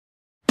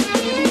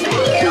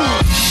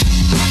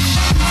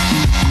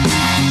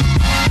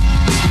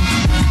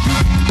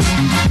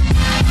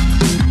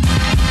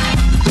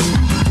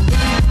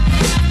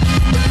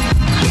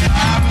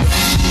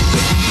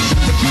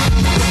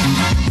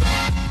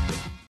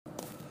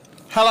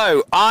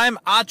Hello, I'm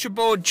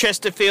Archibald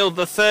Chesterfield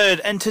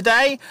III, and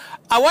today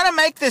I want to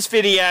make this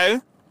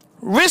video.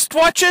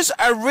 Wristwatches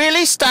are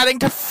really starting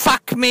to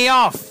fuck me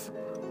off.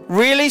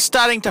 Really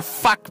starting to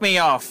fuck me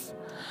off.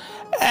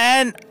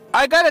 And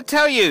I gotta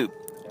tell you,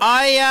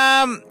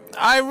 I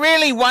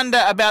really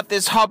wonder about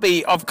this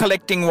hobby of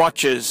collecting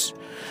watches.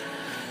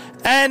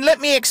 And let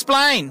me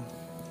explain.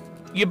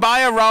 You buy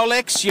a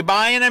Rolex, you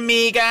buy an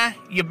Omega,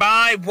 you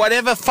buy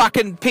whatever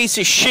fucking piece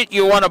of shit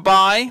you want to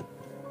buy.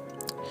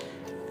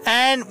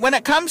 And when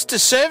it comes to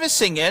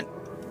servicing it,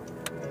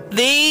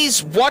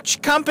 these watch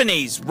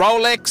companies,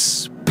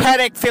 Rolex,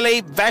 Patek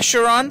Philippe,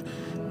 Vacheron,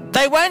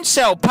 they won't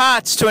sell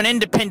parts to an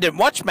independent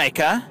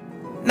watchmaker.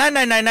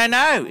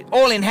 No.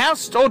 All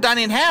in-house, all done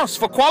in-house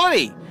for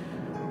quality.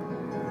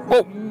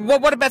 Well,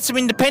 what about some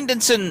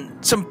independence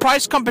and some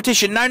price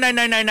competition? No.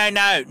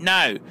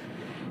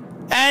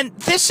 And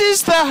this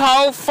is the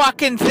whole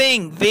fucking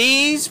thing.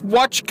 These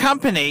watch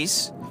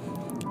companies,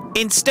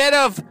 instead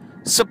of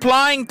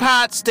supplying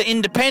parts to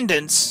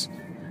independents,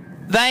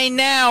 they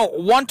now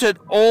want it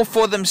all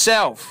for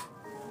themselves.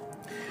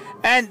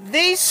 And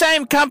these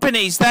same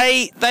companies,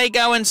 they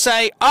go and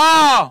say,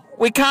 oh,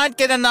 we can't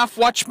get enough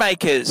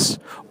watchmakers.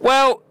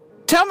 Well,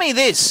 tell me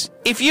this.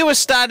 If you were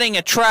starting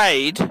a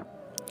trade,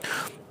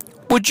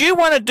 would you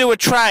want to do a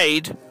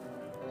trade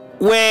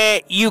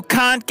where you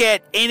can't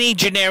get any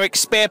generic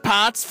spare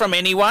parts from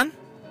anyone?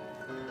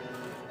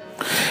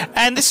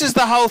 And this is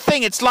the whole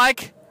thing. It's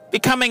like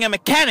becoming a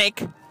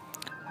mechanic,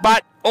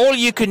 but all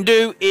you can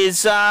do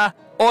is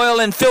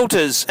oil and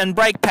filters and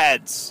brake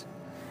pads.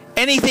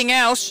 Anything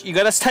else, you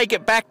got to take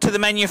it back to the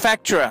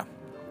manufacturer.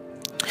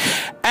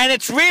 And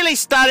it's really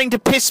starting to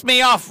piss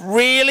me off.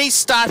 Really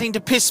starting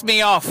to piss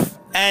me off.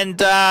 And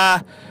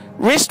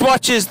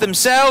wristwatches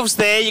themselves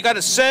there, you got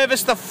to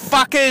service the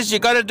fuckers. You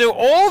got to do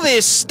all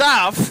this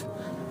stuff.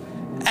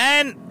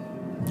 And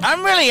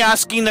I'm really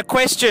asking the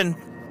question,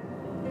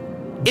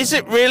 is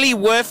it really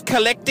worth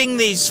collecting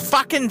these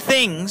fucking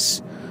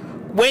things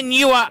when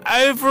you are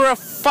over a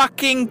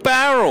fucking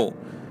barrel?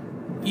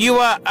 You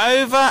are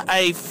over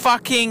a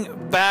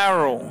fucking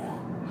barrel.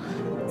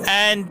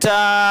 And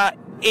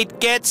it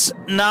gets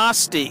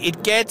nasty.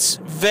 It gets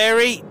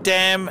very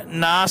damn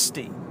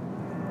nasty.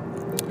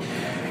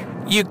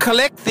 You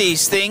collect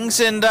these things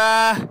and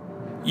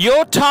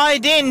you're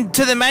tied in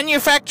to the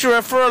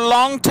manufacturer for a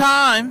long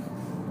time.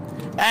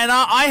 And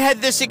I had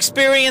this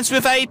experience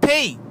with AP.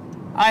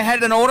 I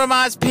had an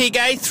Audemars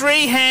Piguet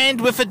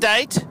 3-hand with a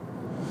date.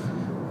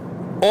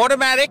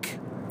 Automatic.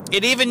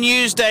 It even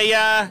used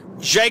a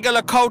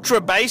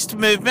Jaeger-LeCoultre based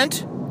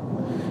movement.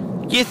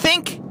 You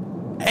think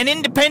an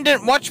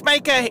independent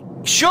watchmaker,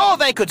 sure,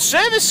 they could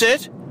service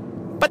it,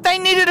 but they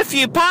needed a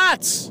few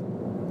parts.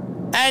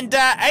 And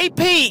AP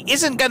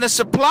isn't going to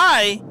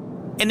supply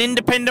an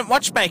independent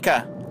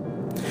watchmaker.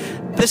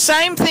 The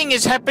same thing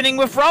is happening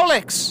with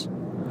Rolex.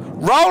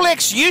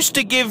 Rolex used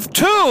to give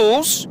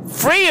tools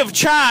free of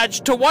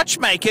charge to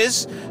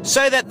watchmakers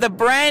so that the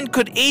brand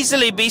could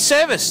easily be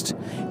serviced.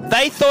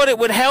 They thought it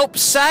would help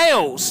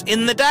sales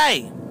in the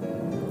day.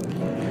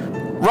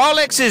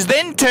 Rolex has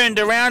then turned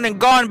around and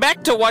gone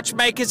back to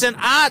watchmakers and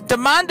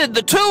demanded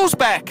the tools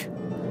back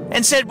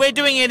and said, we're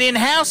doing it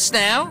in-house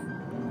now.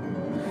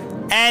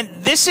 And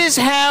this is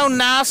how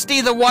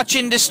nasty the watch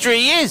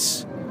industry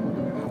is.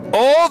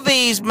 All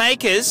these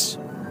makers,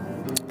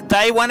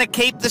 they want to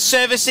keep the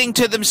servicing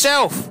to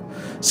themselves.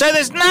 So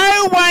there's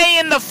no way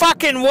in the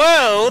fucking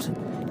world,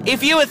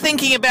 if you were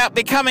thinking about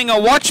becoming a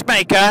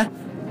watchmaker,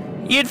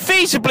 you'd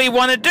feasibly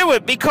want to do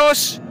it,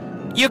 because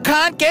you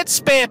can't get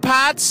spare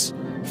parts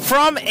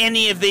from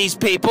any of these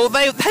people.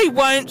 They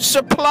won't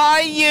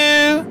supply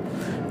you.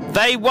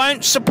 They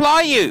won't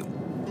supply you.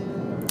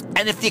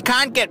 And if you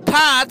can't get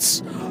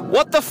parts,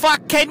 what the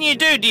fuck can you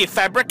do? Do you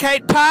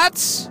fabricate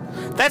parts?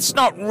 That's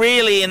not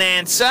really an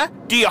answer.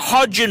 Do you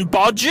hodge and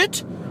bodge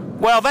it?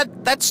 Well,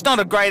 that's not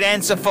a great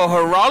answer for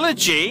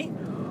horology.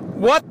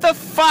 What the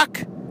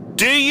fuck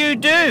do you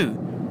do?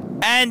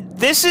 And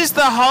this is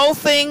the whole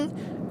thing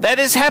that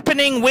is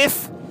happening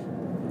with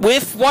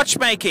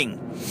watchmaking.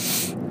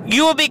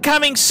 You are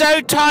becoming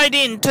so tied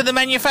in to the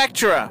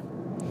manufacturer.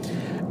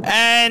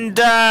 And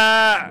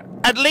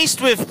at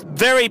least with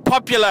very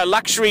popular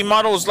luxury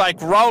models like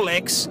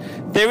Rolex,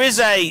 there is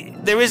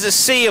a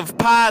sea of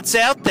parts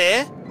out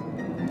there.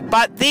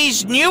 But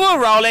these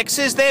newer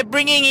Rolexes, they're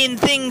bringing in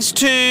things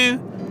to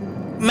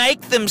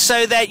make them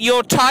so that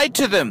you're tied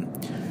to them.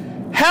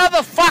 How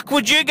the fuck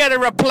would you get a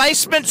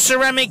replacement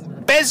ceramic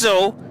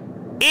bezel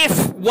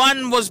if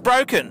one was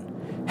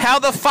broken? How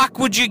the fuck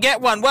would you get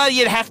one? Well,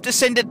 you'd have to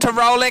send it to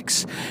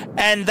Rolex,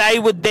 and they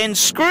would then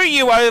screw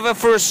you over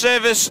for a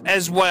service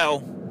as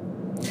well.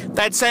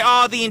 They'd say,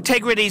 oh, the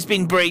integrity's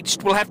been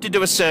breached. We'll have to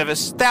do a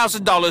service.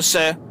 $1,000,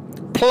 sir,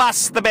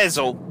 plus the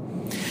bezel.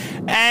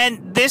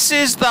 And this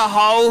is the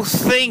whole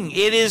thing.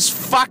 It is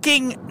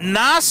fucking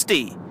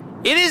nasty.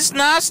 It is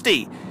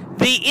nasty.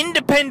 The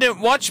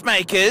independent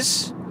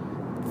watchmakers,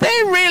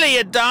 they're really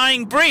a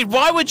dying breed.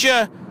 Why would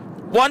you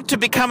want to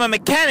become a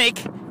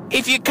mechanic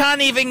if you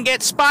can't even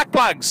get spark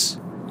plugs?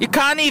 You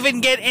can't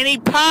even get any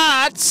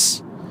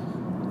parts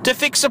to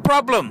fix a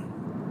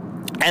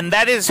problem. And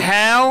that is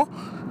how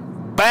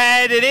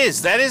bad it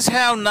is. That is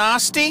how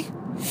nasty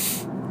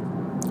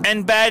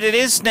and bad it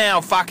is now,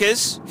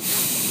 fuckers.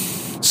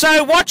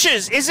 So,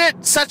 watches, is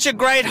it such a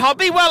great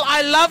hobby? Well,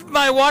 I love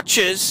my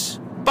watches,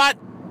 but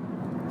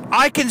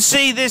I can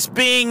see this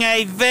being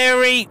a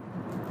very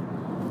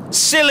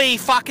silly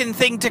fucking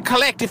thing to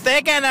collect. If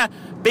they're gonna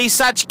be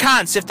such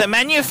cunts, if the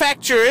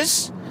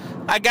manufacturers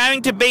are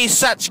going to be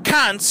such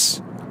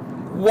cunts,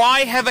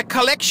 why have a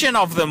collection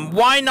of them?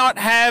 Why not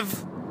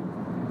have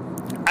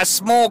a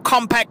small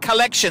compact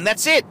collection?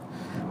 That's it.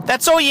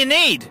 That's all you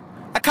need.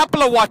 A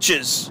couple of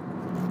watches.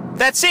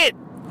 That's it.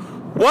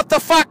 What the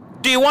fuck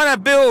do you want to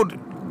build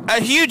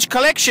a huge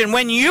collection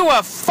when you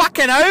are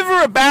fucking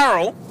over a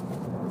barrel?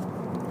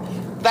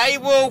 They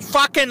will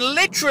fucking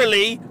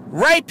literally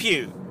rape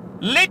you.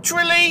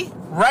 Literally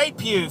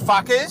rape you,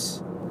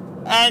 fuckers.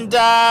 And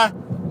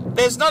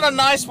there's not a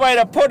nice way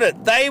to put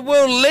it. They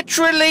will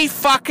literally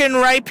fucking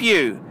rape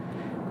you.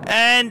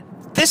 And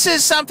this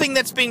is something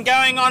that's been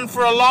going on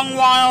for a long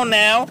while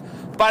now,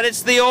 but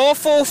it's the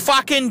awful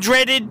fucking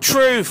dreaded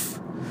truth.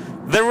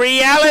 The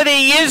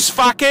reality is,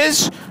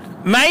 fuckers,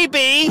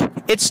 maybe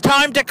it's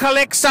time to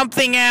collect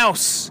something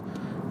else.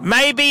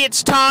 Maybe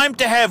it's time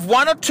to have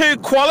 1 or 2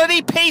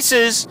 quality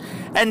pieces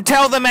and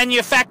tell the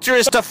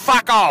manufacturers to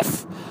fuck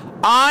off.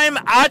 I'm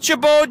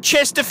Archibald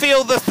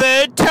Chesterfield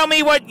III. Tell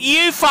me what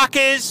you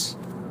fuckers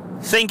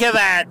think of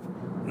that.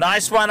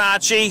 Nice one,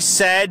 Archie.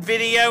 Sad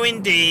video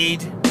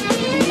indeed.